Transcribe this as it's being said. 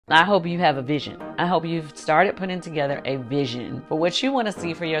I hope you have a vision. I hope you've started putting together a vision for what you want to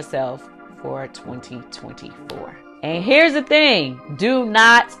see for yourself for 2024. And here's the thing. Do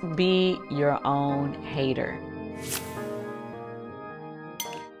not be your own hater.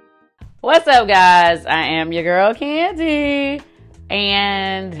 What's up, guys? I am your girl, Candy.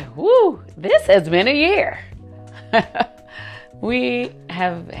 And woo, this has been a year. We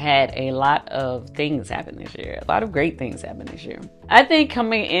have had a lot of things happen this year. A lot of great things happen this year. I think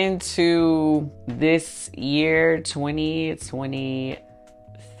coming into this year,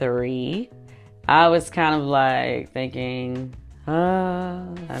 2023, I was kind of like thinking, I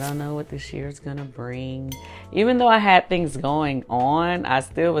don't know what this year's gonna bring. Even though I had things going on, I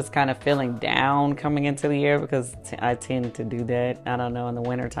still was kind of feeling down coming into the year because I tend to do that. I don't know, in the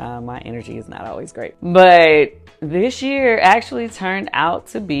wintertime, my energy is not always great. But this year actually turned out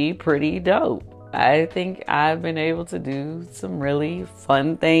to be pretty dope. I think I've been able to do some really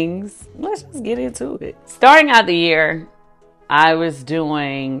fun things. Let's just get into it. Starting out the year, I was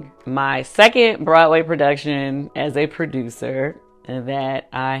doing my second Broadway production as a producer that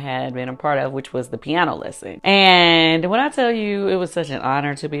I had been a part of, which was the piano lesson. And when I tell you, it was such an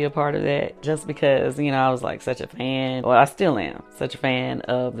honor to be a part of that, just because, you know, I was like such a fan, well, I still am such a fan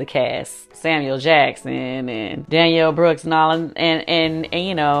of the cast, Samuel Jackson and Danielle Brooks and all, and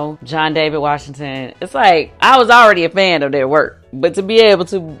you know, John David Washington. It's like, I was already a fan of their work, but to be able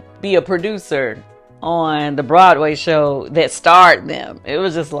to be a producer on the Broadway show that starred them, it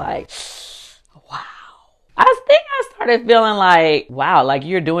was just like, wow. I think I started feeling like, wow, like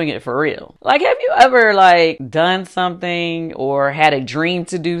you're doing it for real. Like, have you ever like done something or had a dream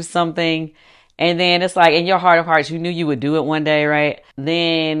to do something, and then it's like in your heart of hearts, you knew you would do it one day, right?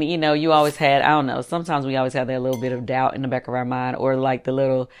 Then, you know, you always had, I don't know, sometimes we always have that little bit of doubt in the back of our mind, or like the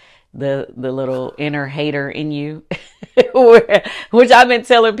little inner hater in you. Which I've been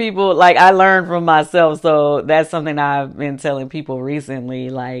telling people, like, I learned from myself. So that's something I've been telling people recently,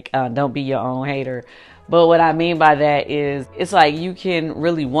 like, don't be your own hater. But what I mean by that is, it's like you can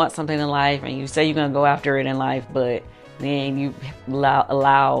really want something in life and you say you're going to go after it in life, but then you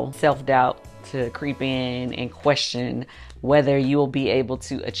allow self-doubt to creep in and question whether you'll be able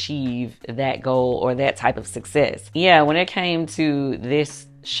to achieve that goal or that type of success. Yeah, when it came to this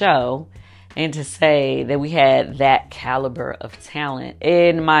show, and to say that we had that caliber of talent,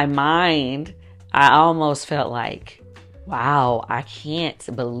 in my mind, I almost felt like, wow, I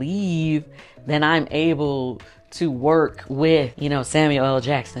can't believe that I'm able to work with, you know, Samuel L.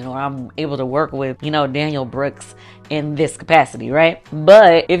 Jackson, or I'm able to work with, you know, Danielle Brooks in this capacity, right?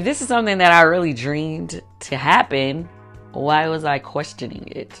 But if this is something that I really dreamed to happen, why was I questioning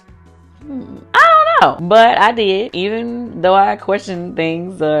it? I don't know, but I did. Even though I questioned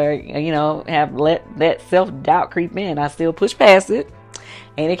things, or, you know, have let that self-doubt creep in, I still pushed past it,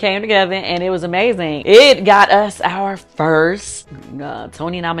 and it came together, and it was amazing. It got us our first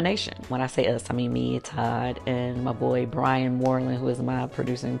Tony nomination. When I say us, I mean me, Todd, and my boy Brian Moreland, who is my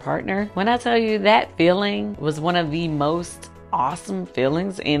producing partner. When I tell you, that feeling was one of the most awesome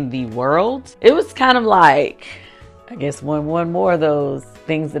feelings in the world. It was kind of like, I guess, one more of those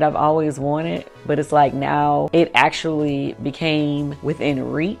things that I've always wanted, but it's like now it actually became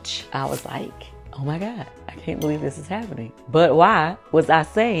within reach. I was like, oh my God, I can't believe this is happening. But why was I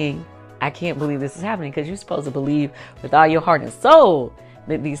saying I can't believe this is happening? Because you're supposed to believe with all your heart and soul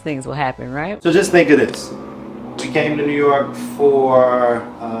that these things will happen, right? So just think of this. We came to New York for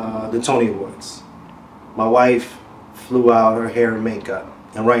the Tony Awards. My wife flew out, her hair and makeup.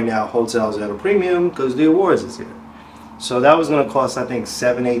 And right now, hotels are at a premium because the awards is here. So that was going to cost, I think,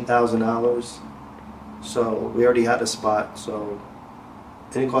 $7,000, $8,000. So we already had a spot, so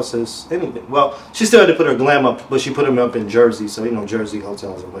it didn't cost us anything. Well, she still had to put her glam up, but she put them up in Jersey, so, you know, Jersey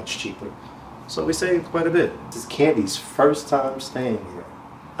hotels are much cheaper. So we saved quite a bit. This is Candy's first time staying here.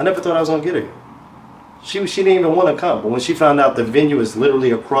 I never thought I was going to get her here. She didn't even want to come, but when she found out the venue is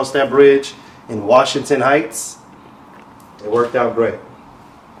literally across that bridge in Washington Heights, it worked out great.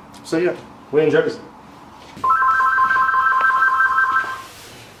 So yeah, we're in Jersey.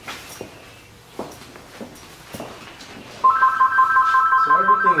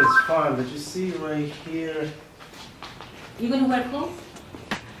 Is fine, but you see right here. You gonna wear clothes?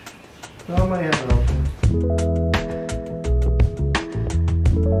 No, I might have it open.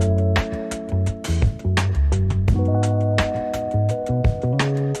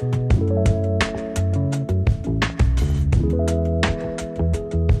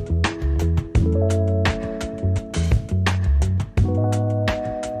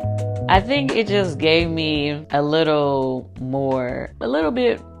 I think it just gave me a little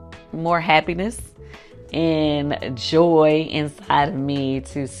bit more happiness and joy inside of me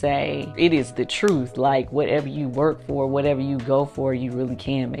to say it is the truth. Like, whatever you work for, whatever you go for, you really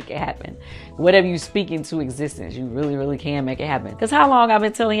can make it happen. Whatever you speak into existence, you really, really can make it happen. Because how long I've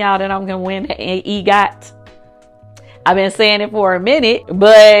been telling y'all that I'm going to win the EGOT? I've been saying it for a minute,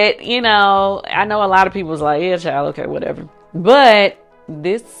 but you know, I know a lot of people's like, yeah, child, okay, whatever. But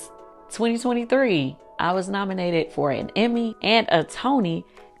this 2023, I was nominated for an Emmy and a Tony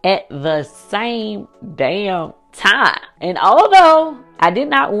at the same damn time. And although I did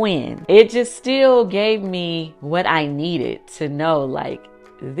not win, it just still gave me what I needed to know, like,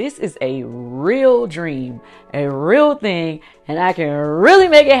 this is a real dream, a real thing, and I can really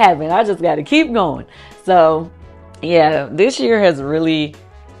make it happen. I just got to keep going. So yeah, this year has really,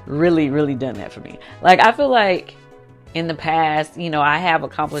 really, really done that for me. Like, I feel like in the past, you know, I have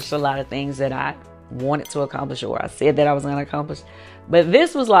accomplished a lot of things that I wanted to accomplish, or I said that I was going to accomplish. But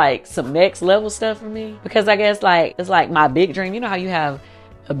this was like some next level stuff for me, because I guess like it's like my big dream. You know how you have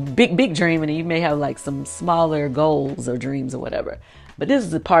a big dream, and you may have like some smaller goals or dreams or whatever. But this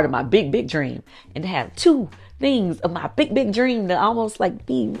is a part of my big dream, and to have two things of my big dream to almost like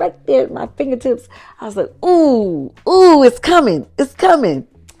be right there at my fingertips, I was like, ooh, it's coming,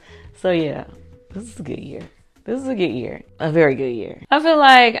 So yeah, this is a good year. This is a good year, a very good year. I feel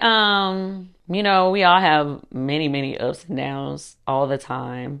like, you know, we all have many ups and downs all the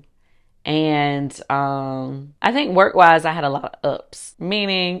time. And I think work-wise, I had a lot of ups.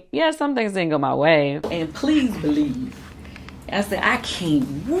 Meaning, yeah, some things didn't go my way. And please believe, I said, I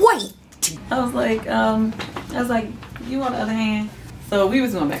can't wait. I was like, you on the other hand. So we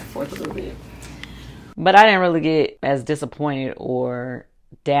was going back and forth a little bit. But I didn't really get as disappointed or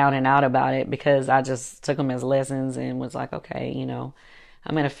down and out about it, because I just took them as lessons and was like, okay, you know,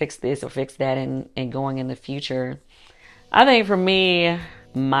 I'm going to fix this or fix that and going in the future. I think for me,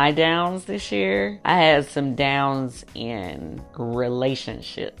 my downs this year, I had some downs in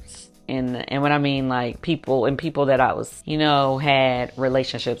relationships. And when I mean like people that I was, you know, had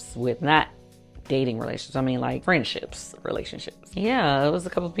relationships with, not dating relationships. I mean like friendships, relationships. Yeah, it was a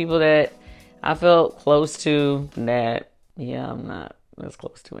couple of people that I felt close to that, yeah, I'm not as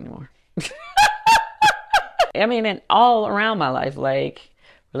close to anymore. I mean, and all around my life, like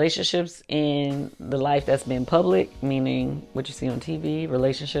relationships in the life that's been public, meaning what you see on TV,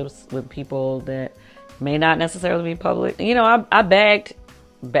 relationships with people that may not necessarily be public. You know, I bagged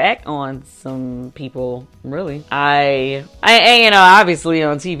back on some people, really. I you know, obviously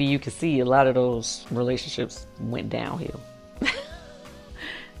on TV you can see a lot of those relationships went downhill.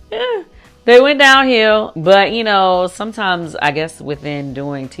 Yeah, they went downhill. But you know, sometimes I guess within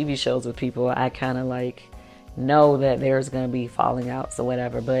doing TV shows with people, I kind of like know that there's gonna be falling outs or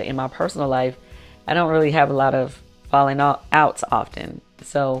whatever. But in my personal life, I don't really have a lot of falling outs often.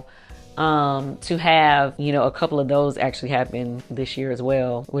 So to have, you know, a couple of those actually happen this year as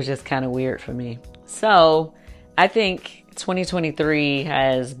well was just kind of weird for me. So I think 2023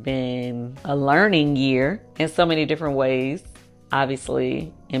 has been a learning year in so many different ways.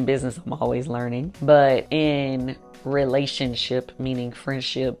 Obviously, in business, I'm always learning, but in relationship, meaning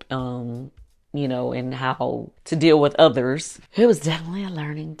friendship, you know, and how to deal with others, it was definitely a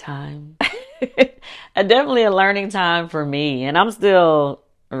learning time. Definitely a learning time for me. And I'm still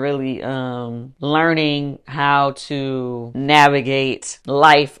really learning how to navigate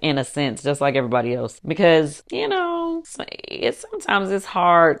life in a sense, just like everybody else. Because, you know, sometimes it's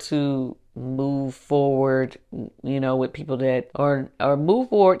hard to move forward, you know, with people that or move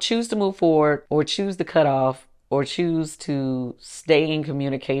forward, choose to move forward, or choose to cut off, or choose to stay in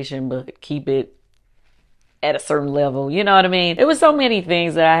communication but keep it at a certain level. You know what I mean? It was so many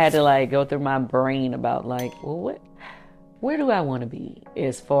things that I had to like go through my brain about, like, well, where do I want to be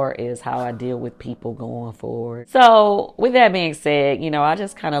as far as how I deal with people going forward? So with that being said, you know, I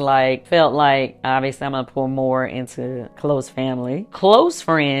just kind of like felt like obviously I'm going to pour more into close family, close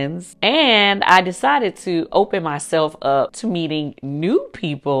friends. And I decided to open myself up to meeting new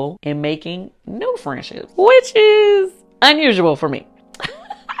people and making new friendships, which is unusual for me.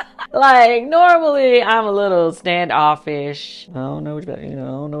 Like, normally I'm a little standoffish. I don't know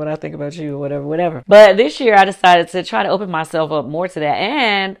what I think about you, or whatever. But this year I decided to try to open myself up more to that.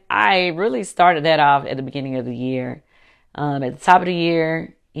 And I really started that off at the beginning of the year. At the top of the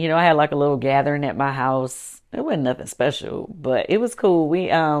year, you know, I had like a little gathering at my house. It wasn't nothing special, but it was cool. We,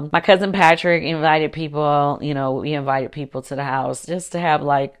 my cousin Patrick invited people, you know, we invited people to the house just to have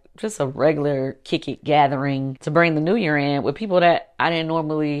like just a regular kick it gathering to bring the new year in with people that I didn't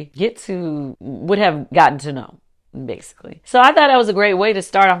normally would have gotten to know, basically. So I thought that was a great way to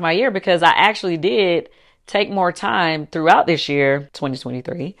start off my year, because I actually did take more time throughout this year,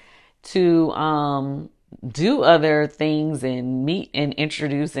 2023, to do other things and meet and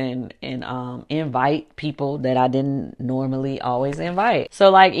introduce and invite people that I didn't normally always invite. So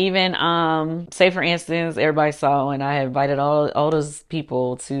like even say for instance, everybody saw and I invited all those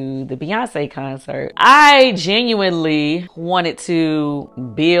people to the Beyonce concert. I genuinely wanted to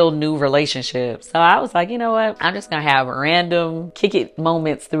build new relationships. So I was like, you know what? I'm just gonna have random kick it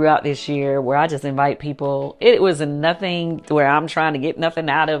moments throughout this year where I just invite people. It was nothing where I'm trying to get nothing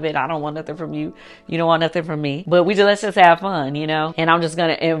out of it. I don't want nothing from you. You don't want nothing from me. But let's just have fun, you know? And I'm just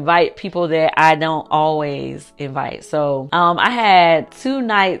gonna invite people that I don't always invite. So I had 2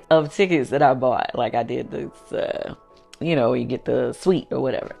 nights of tickets that I bought. Like I did this you know, you get the suite or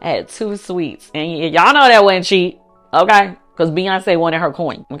whatever. I had 2 suites. And y'all know that wasn't cheap. Okay? Because Beyonce wanted her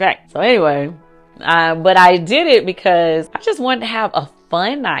coin. Okay? So anyway, but I did it because I just wanted to have a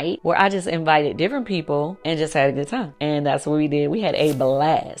fun night where I just invited different people and just had a good time. And that's what we did. We had a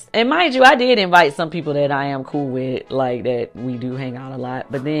blast. And mind you, I did invite some people that I am cool with, like that we do hang out a lot.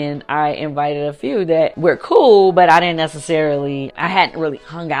 But then I invited a few that were cool, but I hadn't really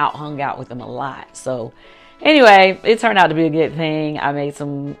hung out with them a lot. So anyway, it turned out to be a good thing. I made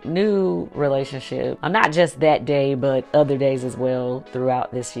some new relationships. Not just that day, but other days as well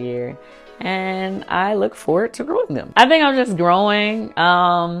throughout this year. And I look forward to growing them. I think I'm just growing.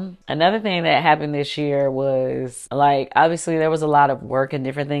 Another thing that happened this year was like, obviously there was a lot of work and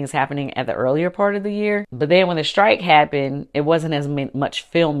different things happening at the earlier part of the year. But then when the strike happened, it wasn't as much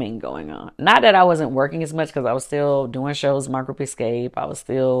filming going on. Not that I wasn't working as much because I was still doing shows, My Group Escape. I was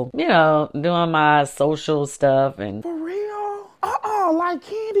still, you know, doing my social stuff. And for real? Like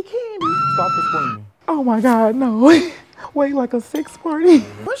Candy. Stop the screaming. Oh my God, no. Wait, like a sex party?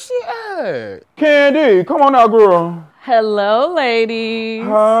 Where's she at? Candy, come on now, girl. hello, ladies.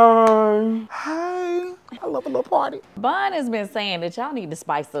 Hi. I love a little party. Bun has been saying that y'all need to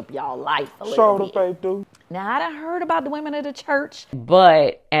spice up y'all life a little Show bit. the faith, dude. Now, I done heard about the women of the church,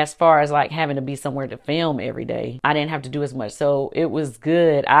 but as far as like having to be somewhere to film every day, I didn't have to do as much. So it was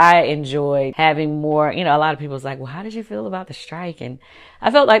good. I enjoyed having more, you know, a lot of people was like, well, how did you feel about the strike? And I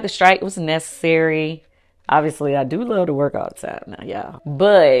felt like the strike was necessary. Obviously, I do love to work all the time now, yeah.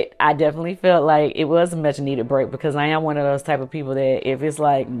 But I definitely felt like it was a much needed break because I am one of those type of people that if it's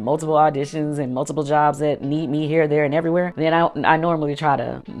like multiple auditions and multiple jobs that need me here, there, and everywhere, then I normally try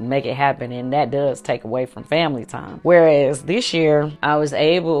to make it happen. And that does take away from family time. Whereas this year, I was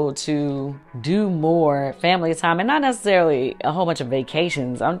able to do more family time and not necessarily a whole bunch of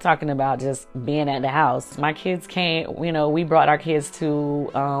vacations. I'm talking about just being at the house. My kids came, you know, we brought our kids to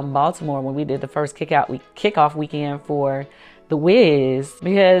Baltimore when we did the first kickoff weekend for the Wiz,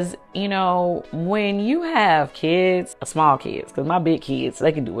 because you know when you have kids, small kids, because my big kids,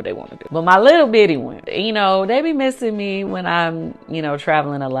 they can do what they want to do, but my little bitty one, you know, they be missing me when I'm, you know,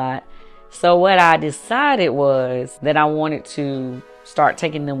 traveling a lot. So what I decided was that I wanted to start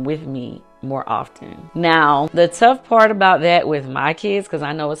taking them with me more often. Now, the tough part about that with my kids, because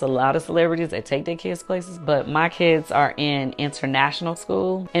I know it's a lot of celebrities that take their kids places, but my kids are in international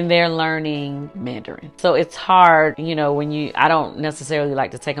school and they're learning Mandarin. So it's hard, you know, I don't necessarily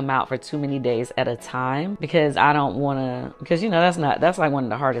like to take them out for too many days at a time because I don't want to, because, you know, that's like one of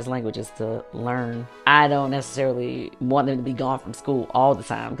the hardest languages to learn. I don't necessarily want them to be gone from school all the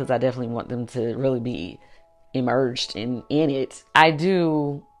time because I definitely want them to really be immersed in it. I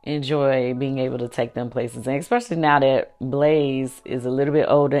do enjoy being able to take them places, and especially now that Blaze is a little bit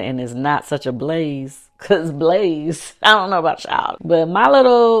older and is not such a Blaze, because Blaze, I don't know about y'all, but my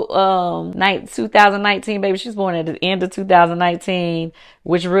little 2019 baby, she's born at the end of 2019,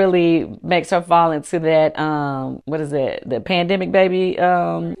 which really makes her fall into that what is it, the pandemic baby,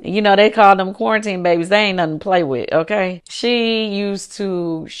 you know, they call them quarantine babies. They ain't nothing to play with. Okay, she used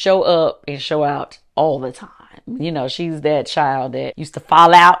to show up and show out all the time. You know, she's that child that used to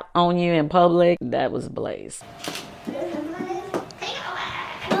fall out on you in public. That was Blaze.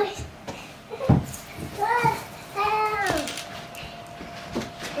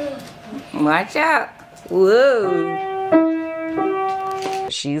 Watch out. Whoa.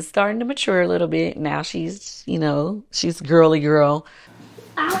 She's starting to mature a little bit. Now she's, you know, she's a girly girl.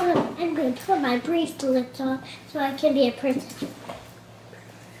 I'm going to put my bracelets on so I can be a princess.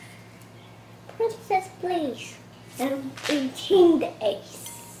 Princess, please. And King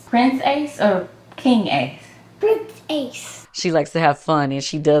Ace. Prince Ace or King Ace? Prince Ace. She likes to have fun and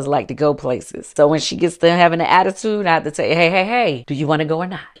she does like to go places. So when she gets to having an attitude, I have to say, hey, do you want to go or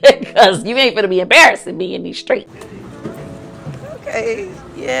not? Because you ain't gonna be embarrassing me in these streets. Okay,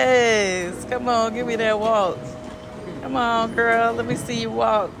 yes. Come on, give me that waltz. Come on, girl. Let me see you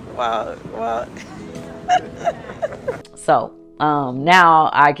walk. So Now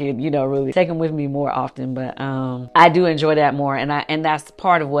I could, really take them with me more often, but I do enjoy that more. And that's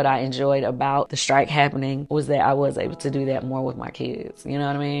part of what I enjoyed about the strike happening, was that I was able to do that more with my kids. You know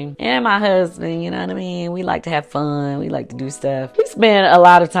what I mean? And my husband, you know what I mean? We like to have fun. We like to do stuff. We spend a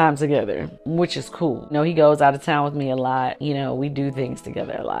lot of time together, which is cool. He goes out of town with me a lot. We do things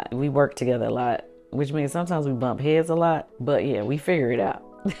together a lot. We work together a lot, which means sometimes we bump heads a lot, but yeah, we figure it out.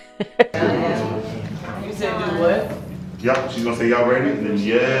 You said do what? Yup, she's gonna say y'all ready? And then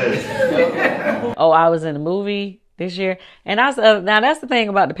yes. Oh, I was in a movie this year, and now that's the thing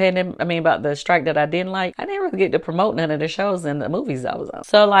about the pandemic. I mean, about the strike that I didn't like. I didn't really get to promote none of the shows and the movies I was on.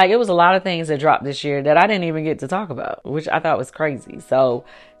 So like, it was a lot of things that dropped this year that I didn't even get to talk about, which I thought was crazy. So,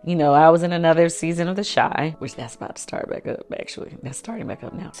 I was in another season of The Chi, which that's about to start back up, actually. That's starting back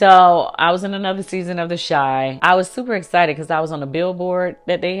up now. So I was in another season of The Chi. I was super excited because I was on a billboard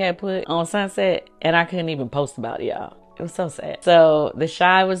that they had put on Sunset, and I couldn't even post about it, y'all. It was so sad. So The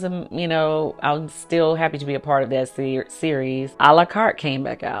Chi was, I'm still happy to be a part of that series. A la carte came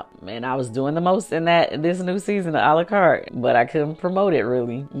back out, and I was doing the most in this new season of A la carte, but I couldn't promote it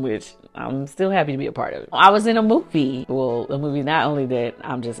really, which I'm still happy to be a part of it. I was in a movie. Well, a movie not only that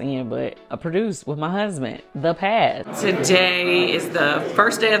I'm just in, but I produced with my husband, The Past. Today is the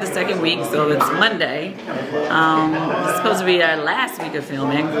first day of the second week, so it's Monday. It's supposed to be our last week of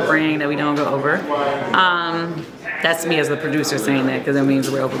filming, praying that we don't go over. That's me as the producer saying that, because that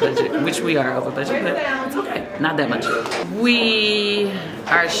means we're over budget, which we are over budget, but it's okay, not that much. We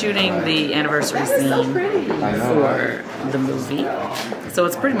are shooting the anniversary scene for the movie, so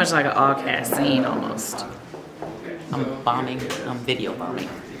it's pretty much like an all-cast scene almost. I'm video bombing.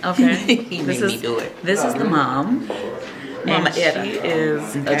 Okay. He made me do it. This is the mom, Mama and Etta. she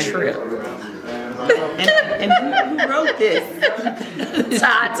is a trip. And who wrote this?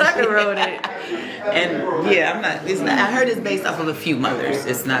 Todd Tucker wrote it. And yeah, it's not. I heard it's based off of a few mothers.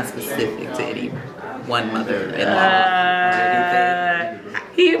 It's not specific to any one mother-in-law.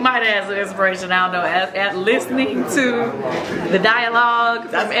 He might have some inspiration. I don't know. At listening to the dialogue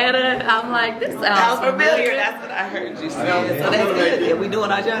from Etta, I'm like, this sounds familiar. That's what I heard you say. So that's good. Yeah, we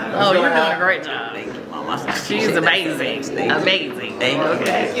doing our job. Oh, you're doing a great job. Thank you, Mama. She's amazing. Amazing. Thank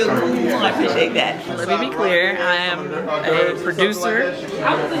you. Okay. I appreciate that. Let me be clear. I am a producer,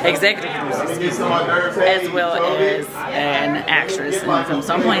 executive producer, as well as an actress in the film.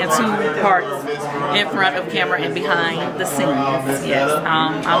 So I'm playing two parts, in front of camera and behind the scenes. Yes.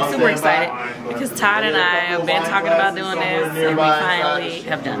 I'm super excited because Todd and I have been talking about doing this, and we finally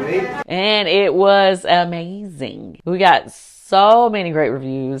have done it. And it was amazing. We got so many great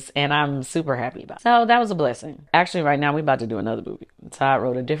reviews, and I'm super happy about it. So that was a blessing. Actually, right now we're about to do another movie. Todd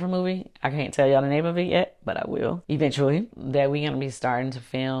wrote a different movie. I can't tell y'all the name of it yet, but I will eventually. That we're gonna be starting to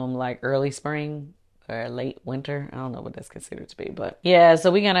film like early spring or late winter. I don't know what that's considered to be, but yeah.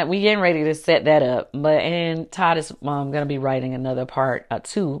 So we getting ready to set that up. And Todd is gonna be writing another part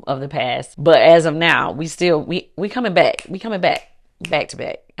 2 of The Past. But as of now, we coming back. We coming back to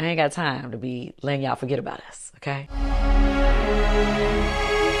back. I ain't got time to be letting y'all forget about us. Okay.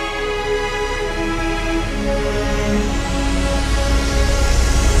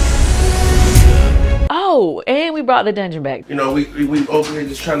 Oh, and we brought the dungeon back. We over here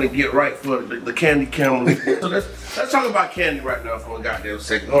just trying to get right for the candy camera. So let's talk about candy right now for a goddamn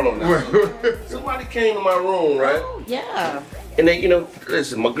second. Hold on now. Somebody came to my room, right? Oh, yeah. And they,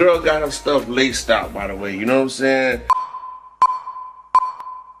 listen, my girl got her stuff laced out, by the way. You know what I'm saying?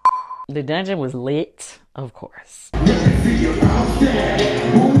 The dungeon was lit, of course.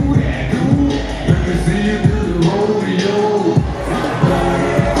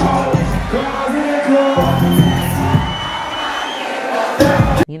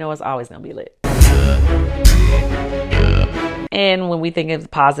 It's always gonna be lit. And when we think of the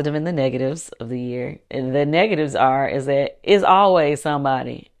positive and the negatives of the year, the negatives is that it's always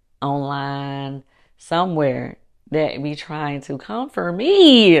somebody online somewhere that be trying to comfort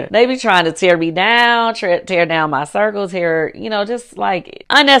me. They be trying to tear me down, tear down my circles, just like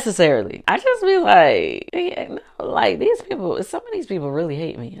unnecessarily. I just be like, these people, some of these people really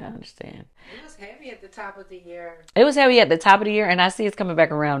hate me. I understand. It was heavy at the top of the year. It was heavy at the top of the year, and I see it's coming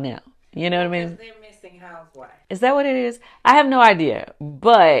back around now. You know what I mean? They're missing housewives. Is that what it is? I have no idea.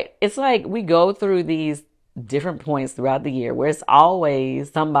 But it's like we go through these different points throughout the year where it's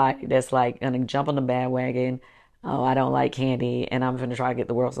always somebody that's like going to jump on the bandwagon. Oh, I don't like candy, and I'm going to try to get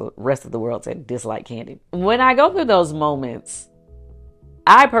the rest of the world to dislike candy. When I go through those moments,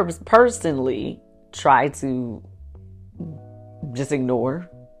 I personally try to just ignore,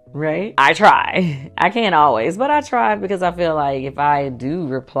 right? I try. I can't always, but I try because I feel like if I do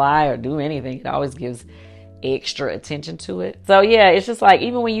reply or do anything, it always gives extra attention to it. So yeah, it's just like,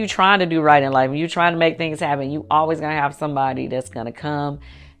 even when you're trying to do right in life, when you're trying to make things happen, you always gonna have somebody that's gonna come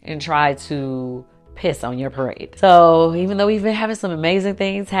and try to piss on your parade. So even though we've been having some amazing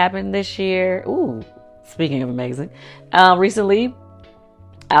things happen this year, ooh, speaking of amazing, recently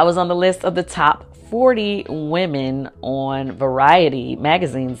I was on the list of the top 40 women on Variety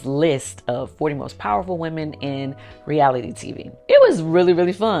magazine's list of 40 most powerful women in reality TV. It was really,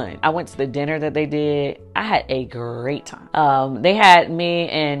 really fun. I went to the dinner that they did. I had a great time. They had me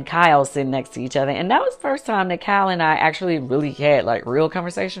and Kyle sitting next to each other, and that was the first time that Kyle and I actually really had like real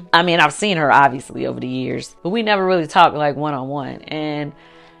conversation. I mean, I've seen her obviously over the years, but we never really talked like one-on-one, and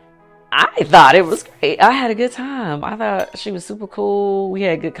I thought it was great. I had a good time. I thought she was super cool. We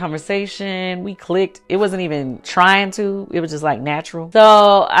had a good conversation. We clicked. It wasn't even trying to. It was just like natural.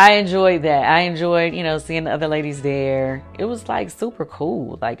 So I enjoyed that. I enjoyed, you know, seeing the other ladies there. It was like super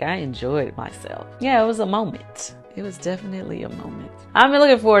cool. Like, I enjoyed myself. Yeah, it was a moment. It was definitely a moment. I've been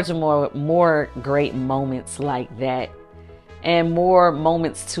looking forward to more great moments like that, and more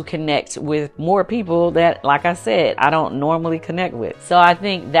moments to connect with more people that, like I said, I don't normally connect with. So I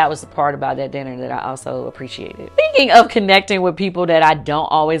think that was the part about that dinner that I also appreciated. Speaking of connecting with people that I don't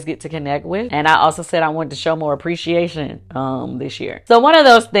always get to connect with, and I also said I wanted to show more appreciation this year. So one of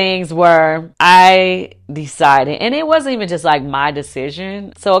those things where I decided, and it wasn't even just like my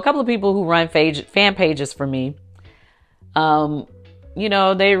decision. So a couple of people who run fan pages for me, you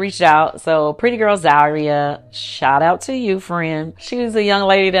know, they reached out. So Pretty Girl Zaria, shout out to you, friend. She was a young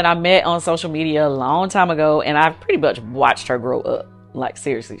lady that I met on social media a long time ago, and I've pretty much watched her grow up. Like,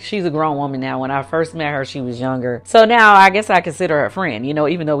 seriously, she's a grown woman now. When I first met her, she was younger. So now I guess I consider her a friend, you know,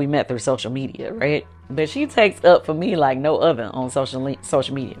 even though we met through social media, right? But she takes up for me like no other on social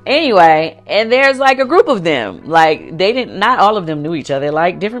media. Anyway, and there's like a group of them. Like, not all of them knew each other.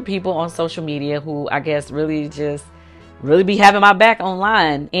 Like, different people on social media who I guess really be having my back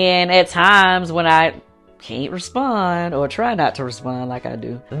online. And at times when I can't respond or try not to respond like I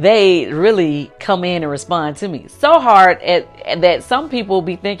do, they really come in and respond to me so hard that some people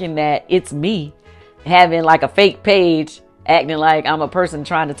be thinking that it's me having like a fake page acting like I'm a person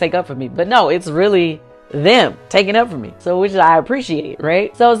trying to take up for me. But no, it's really them taking up for me. So, which I appreciate,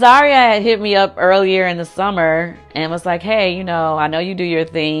 right? So Zaria had hit me up earlier in the summer and was like, hey, you know, I know you do your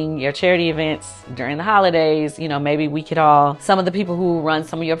thing, your charity events during the holidays, you know, maybe we could all, some of the people who run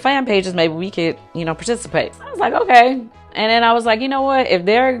some of your fan pages, maybe we could, you know, participate. I was like, okay. And then I was like, you know what, if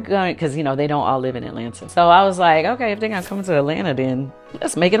they're going, because, you know, they don't all live in Atlanta. So I was like, okay, if they're going to come to Atlanta, then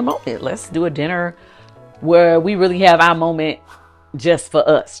let's make it a moment. Let's do a dinner where we really have our moment just for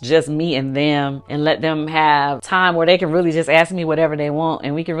us, just me and them, and let them have time where they can really just ask me whatever they want,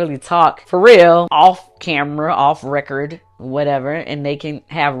 and we can really talk for real, off camera, off record, whatever, and they can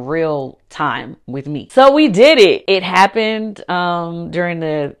have real time with me. So we did it. It happened during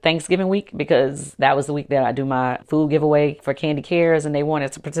the Thanksgiving week, because that was the week that I do my food giveaway for Candy Cares, and they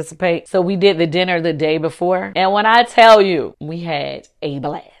wanted to participate. So we did the dinner the day before, and when I tell you, we had a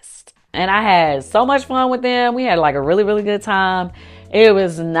blast. And I had so much fun with them. We had like a really, really good time. It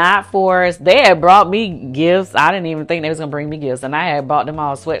was not forced. They had brought me gifts. I didn't even think they was going to bring me gifts. And I had bought them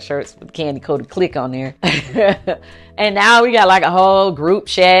all sweatshirts with Candy Coated Click on there. And now we got like a whole group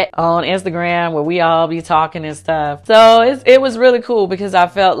chat on Instagram where we all be talking and stuff. So it was really cool, because I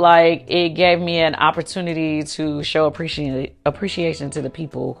felt like it gave me an opportunity to show appreciation to the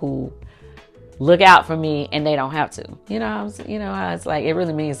people who look out for me and they don't have to. You know how it's like, it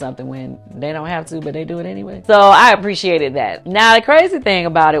really means something when they don't have to, but they do it anyway. So I appreciated that. Now, the crazy thing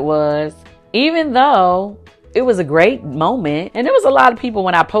about it was, even though it was a great moment, and there was a lot of people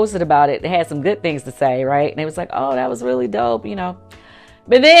when I posted about it, they had some good things to say, right? And it was like, oh, that was really dope, you know.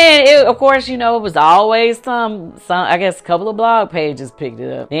 But then, of course, you know, it was always some, I guess, a couple of blog pages picked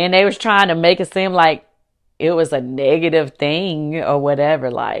it up. And they was trying to make it seem like it was a negative thing or whatever,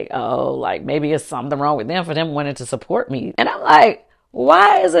 like, oh, like maybe it's something wrong with them for them wanting to support me. And I'm like,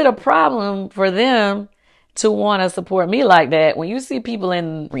 why is it a problem for them to want to support me like that when you see people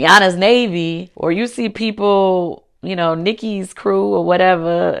in Rihanna's Navy, or you see people, you know, Nicki's crew or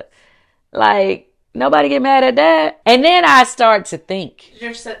whatever, like, nobody get mad at that? And then I start to think,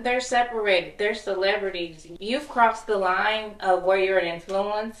 They're separated. They're celebrities. You've crossed the line of where you're an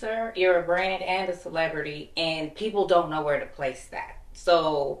influencer, you're a brand and a celebrity, and people don't know where to place that.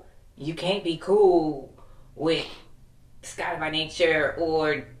 So you can't be cool with Sky by Nature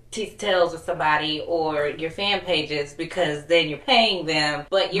or tells of somebody or your fan pages, because then you're paying them,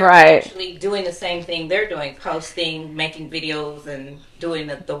 but you're Right. actually doing the same thing they're doing, posting, making videos, and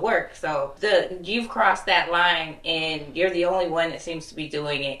doing the work. So you've crossed that line, and you're the only one that seems to be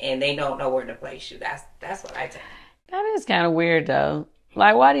doing it, and they don't know where to place you. That's what I think. That is kind of weird though.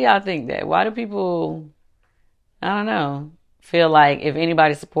 Like, why do y'all think that? Why do people, I don't know, feel like if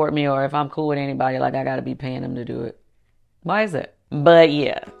anybody support me or if I'm cool with anybody, like I gotta be paying them to do it? Why is it? But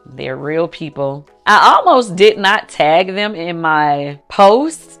yeah, they're real people. I almost did not tag them in my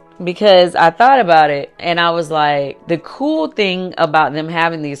posts because I thought about it and I was like, the cool thing about them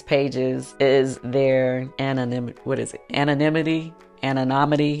having these pages is their anonymity,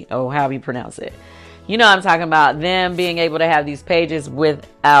 or however you pronounce it. You know what I'm talking about, them being able to have these pages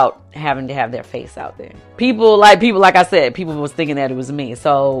without having to have their face out there. People, like I said, people was thinking that it was me.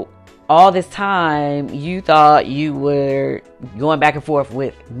 So all this time you thought you were going back and forth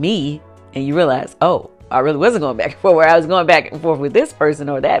with me, and you realize, oh, I really wasn't going back and forth, where I was going back and forth with this person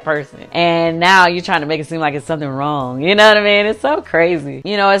or that person. And now you're trying to make it seem like it's something wrong. You know what I mean? It's so crazy.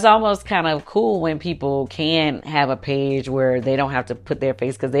 You know, it's almost kind of cool when people can have a page where they don't have to put their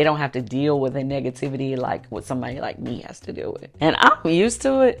face, because they don't have to deal with the negativity like what somebody like me has to deal with. And I'm used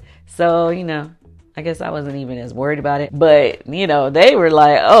to it. So, you know, I guess I wasn't even as worried about it. But, you know, they were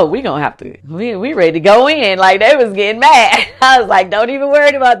like, oh, we ready to go in. Like, they was getting mad. I was like, don't even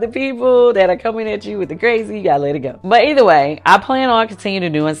worry about the people that are coming at you with the crazy. You gotta let it go. But either way, I plan on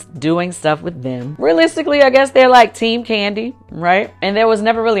continuing to doing stuff with them. Realistically, I guess they're like Team Kandi, right? And there was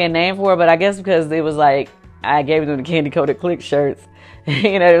never really a name for it, but I guess because it was like, I gave them the Candy Coated Click shirts.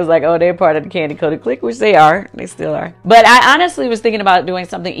 You know, it was like, oh, they're part of the Candy Coated Click, which they are. They still are. But I honestly was thinking about doing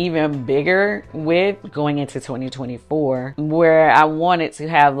something even bigger with going into 2024, where I wanted to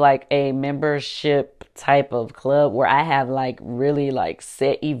have like a membership type of club where I have like really like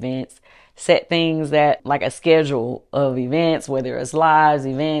set events, set things that like a schedule of events, whether it's lives,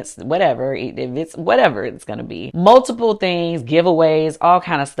 events, whatever, if it's whatever it's going to be, multiple things, giveaways, all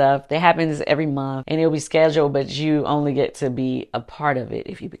kind of stuff that happens every month, and it'll be scheduled, but you only get to be a part of it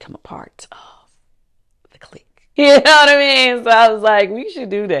if you become a part of the clique. You know what I mean? So I was like, we should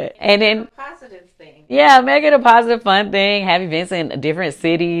do that. And then Positive thing. yeah, make it a positive, fun thing. Have events in different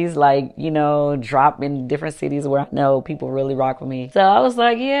cities, like, you know, drop in different cities where I know people really rock with me. So I was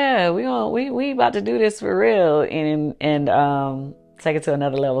like, yeah, we about to do this for real and take it to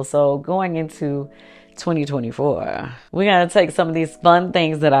another level. So going into 2024, we're gonna take some of these fun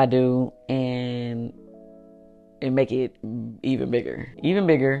things that I do and make it even bigger.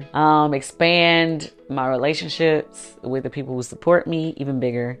 Expand my relationships with the people who support me even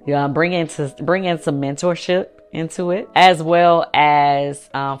bigger. Bring in some mentorship into it, as well as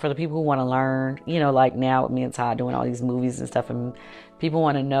for the people who want to learn, you know, like now with me and Todd doing all these movies and stuff, and people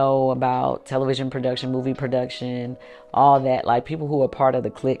want to know about television production, movie production, all that. Like, people who are part of the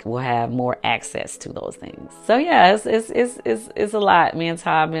clique will have more access to those things. So yeah, it's a lot. Me and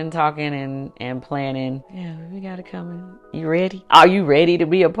Todd been talking and planning. Yeah, we gotta come in. You ready? Are you ready to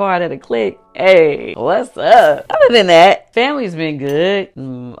be a part of the clique? Hey, what's up? Other than that, family's been good.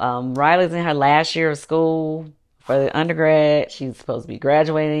 Riley's in her last year of school for the undergrad. She's supposed to be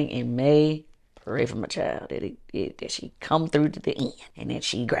graduating in May. Pray for my child that she come through to the end and that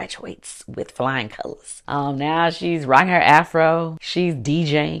she graduates with flying colors. Now she's rocking her afro. She's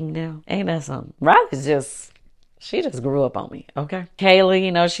DJing now. Ain't that something? Riley's she just grew up on me, okay? Kayla,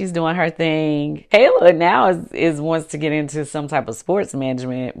 you know, she's doing her thing. Kayla now is wants to get into some type of sports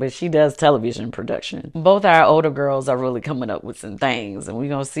management, but she does television production. Both our older girls are really coming up with some things, and we're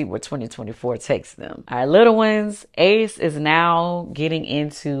going to see where 2024 takes them. Our little ones, Ace is now getting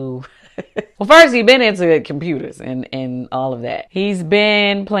into... Well, first he's been into computers and all of that. He's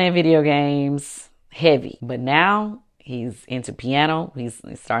been playing video games heavy, but now he's into piano. He's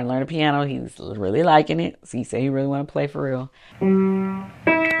starting to learn the piano. He's really liking it. So he said he really want to play for real.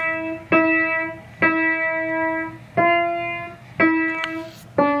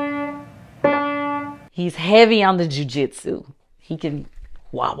 He's heavy on the jiu-jitsu. He can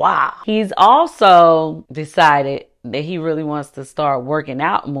wah. He's also decided that he really wants to start working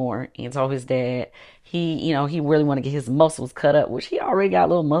out more. He told his dad he really want to get his muscles cut up, which he already got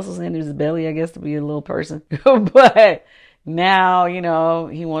little muscles in his belly, I guess, to be a little person. But now, you know,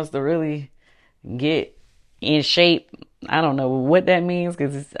 he wants to really get in shape. I don't know what that means,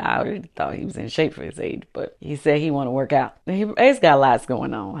 because I already thought he was in shape for his age, but he said he want to work out. Ace got lots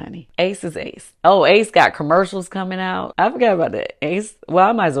going on, honey. Ace is Ace. Oh, Ace got commercials coming out. I forgot about that. Ace, well,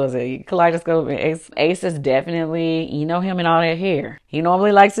 I might as well say Kaleidoscope and Ace. Ace is definitely, you know him and all that hair. He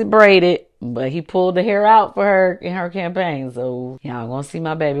normally likes it braided. But he pulled the hair out for her in her campaign. So y'all gonna see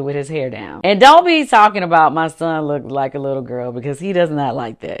my baby with his hair down. And don't be talking about my son look like a little girl, because he does not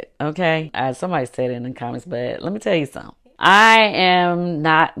like that. Okay? Somebody said it in the comments, but let me tell you something. I am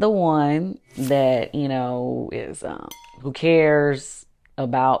not the one that, you know, is who cares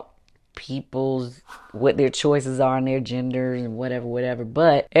about people's, what their choices are and their genders and whatever.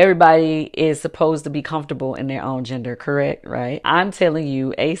 But everybody is supposed to be comfortable in their own gender, correct? Right? I'm telling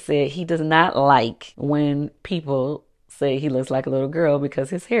you, Ace said he does not like when people say he looks like a little girl because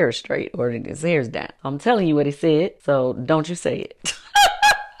his hair is straight or his hair's down. I'm telling you what he said, so don't you say it.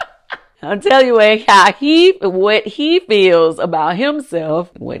 I'm telling you what he feels about himself,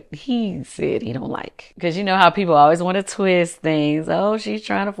 what he said he don't like. Because you know how people always want to twist things. Oh, she's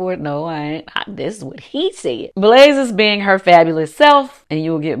trying to afford. No, I ain't. This is what he said. Blaze is being her fabulous self, and you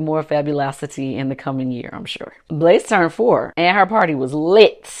will get more fabulosity in the coming year, I'm sure. Blaze turned 4, and her party was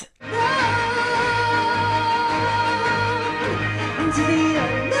lit.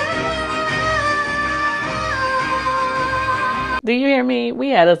 Do you hear me? We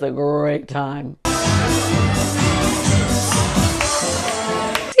had us a great time. See,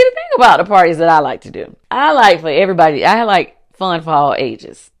 the thing about the parties that I like to do, I like for everybody, I like fun for all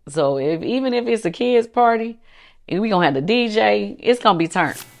ages. So even if it's a kids party, and we gonna have the DJ, it's gonna be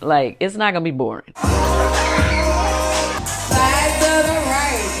turned. Like, it's not gonna be boring. Slide to the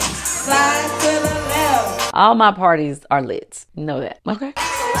right, slide to the left. All my parties are lit. You know that. Okay.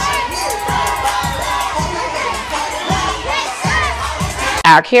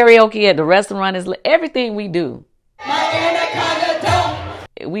 Our karaoke at the restaurant is lit. Everything we do,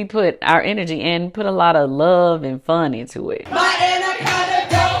 we put our energy and put a lot of love and fun into it.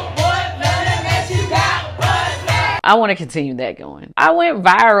 I want to continue that going. I went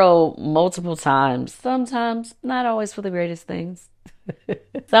viral multiple times. Sometimes not always for the greatest things.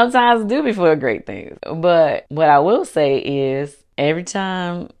 Sometimes do be for great things. But what I will say is every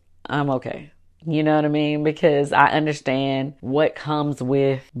time I'm okay. You know what I mean? Because I understand what comes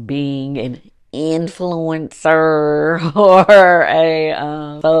with being an influencer or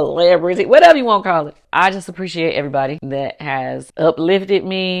a celebrity, whatever you want to call it. I just appreciate everybody that has uplifted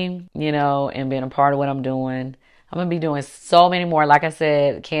me, you know, and been a part of what I'm doing. I'm going to be doing so many more. Like I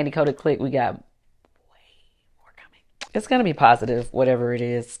said, Candy Coated Click, we got way more coming. It's going to be positive, whatever it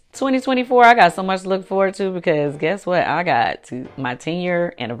is. 2024, I got so much to look forward to, because guess what? I got my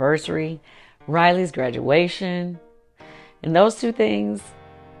 10-year anniversary, Riley's graduation, and those two things,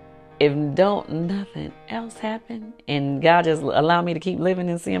 if nothing else happen, and God just allow me to keep living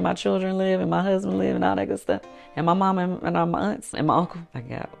and seeing my children live and my husband live and all that good stuff, and my mom and all my aunts and my uncle. I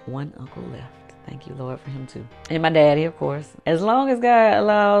got one uncle left. Thank you, Lord, for him too. And my daddy, of course. As long as God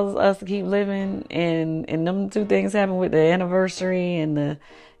allows us to keep living and them two things happen with the anniversary and the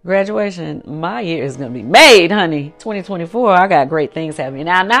graduation, my year is going to be made, honey. 2024, I got great things happening.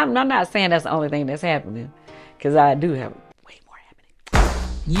 Now, I'm not saying that's the only thing that's happening, because I do have way more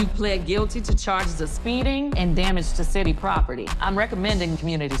happening. You pled guilty to charges of speeding and damage to city property. I'm recommending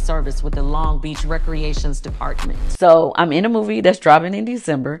community service with the Long Beach Recreations Department. So I'm in a movie that's dropping in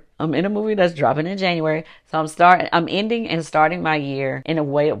December. I'm in a movie that's dropping in January. So I'm ending and starting my year in a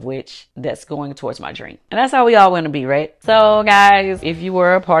way of which that's going towards my dream. And that's how we all want to be, right? So guys, if you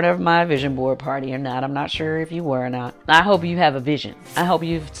were a part of my vision board party or not, I'm not sure if you were or not. I hope you have a vision. I hope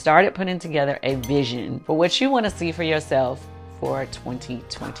you've started putting together a vision for what you want to see for yourself for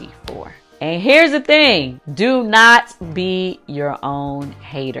 2024. And here's the thing, do not be your own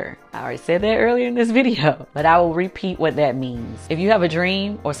hater. I already said that earlier in this video, but I will repeat what that means. If you have a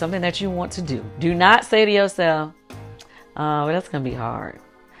dream or something that you want to do not say to yourself, oh, that's gonna be hard.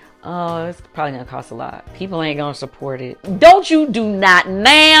 Oh, it's probably gonna cost a lot. People ain't gonna support it. Do not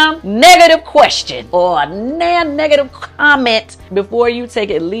negative question or negative comment before you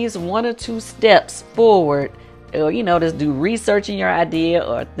take at least 1 or 2 steps forward. Or, you know, just do research in your idea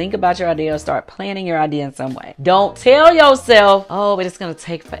or think about your idea or start planning your idea in some way. Don't tell yourself, oh, but it's going to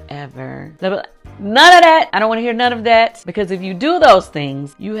take forever. None of that. I don't want to hear none of that. Because if you do those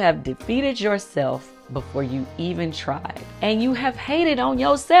things, you have defeated yourself before you even tried. And you have hated on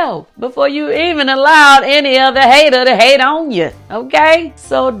yourself before you even allowed any other hater to hate on you. Okay?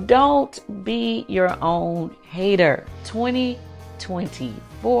 So don't be your own hater.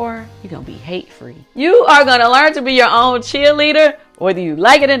 2024, you're gonna be hate-free. You are gonna learn to be your own cheerleader, whether you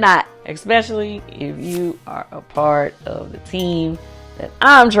like it or not, especially if you are a part of the team that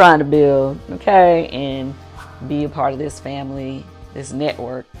I'm trying to build, okay, and be a part of this family, this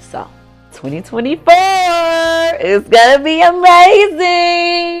network. So 2024 is gonna be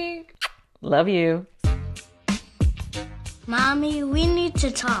amazing. Love you. Mommy, we need to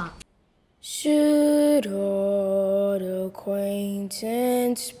talk. Should old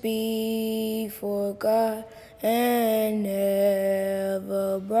acquaintance be forgot and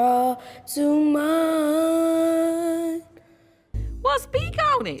never brought to mind? Well, speak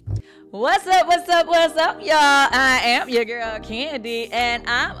on it. What's up, y'all? I am your girl, Candy, and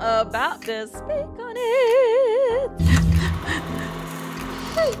I'm about to speak on it.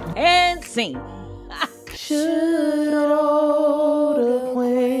 And sing. Should old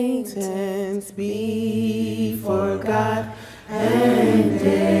acquaintance be forgot and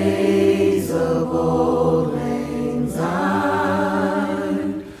days of old lang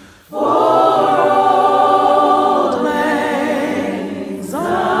syne? For old lang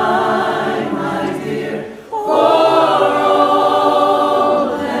syne, my dear, for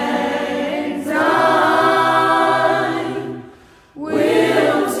old lang syne,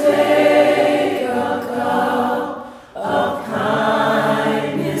 we'll take a cup of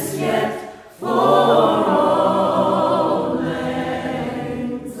kindness yet for old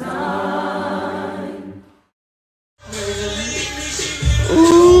lang syne.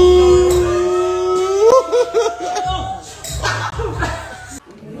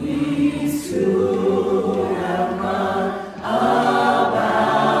 We two have gone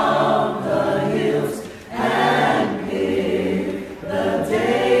about the hills and picked the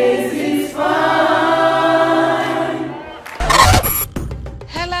daisies fine.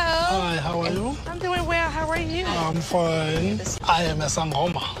 Hello. Hi, how are you? I'm doing well. How are you? I'm fine. I am a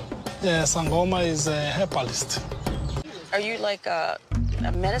sangoma. Yeah, sangoma is a herbalist. Are you like a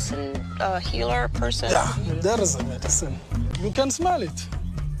medicine healer person? Yeah, there is a medicine. You can smell it.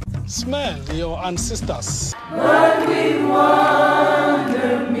 Smell your ancestors. But we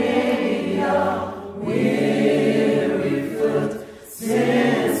wander many a weary foot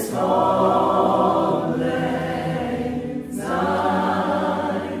since old lang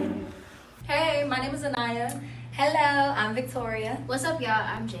syne. Hey, my name is Anaya. Hello, I'm Victoria. What's up, y'all?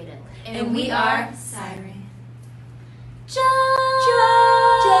 I'm Jada. And we are Siren. Just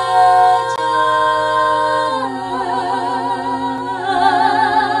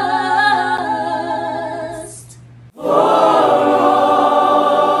For old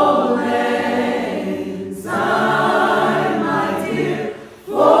lang syne, my dear,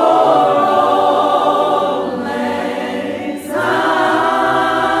 for old lang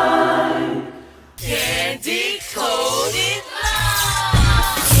syne. Candy coated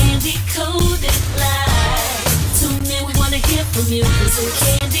live. Candy coated live. Tune in, we wanna hear from you. So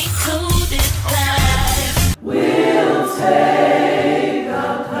candy coated live. We'll take a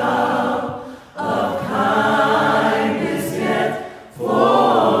cup of kindness yet for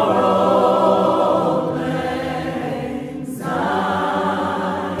old lang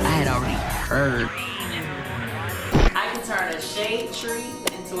syne. I had already heard. I can turn a shade tree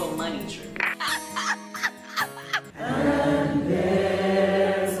into a money tree. And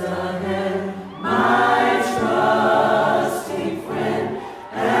there's a hand, my trusty friend,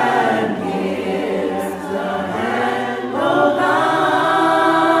 and here's the hand of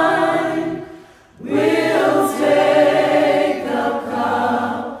thine. We'll take a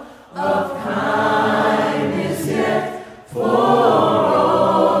cup of kindness yet for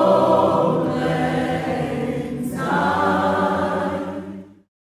old lang syne.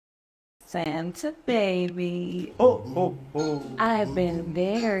 Santa baby. Oh. I've been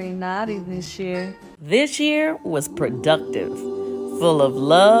very naughty this year. This year was productive, full of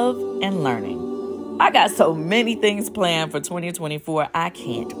love and learning. I got so many things planned for 2024. I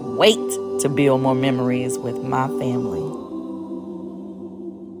can't wait to build more memories with my family.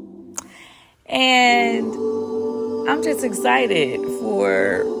 And I'm just excited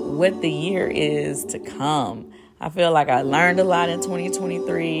for what the year is to come. I feel like I learned a lot in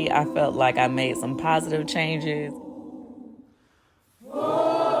 2023. I felt like I made some positive changes.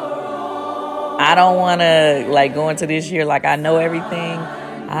 I don't want to go into this year like I know everything.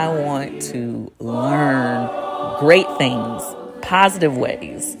 I want to learn great things, positive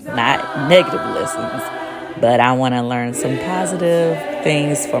ways, not negative lessons. But I want to learn some positive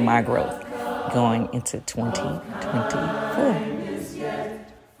things for my growth going into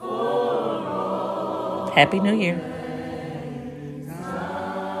 2024. Happy New Year.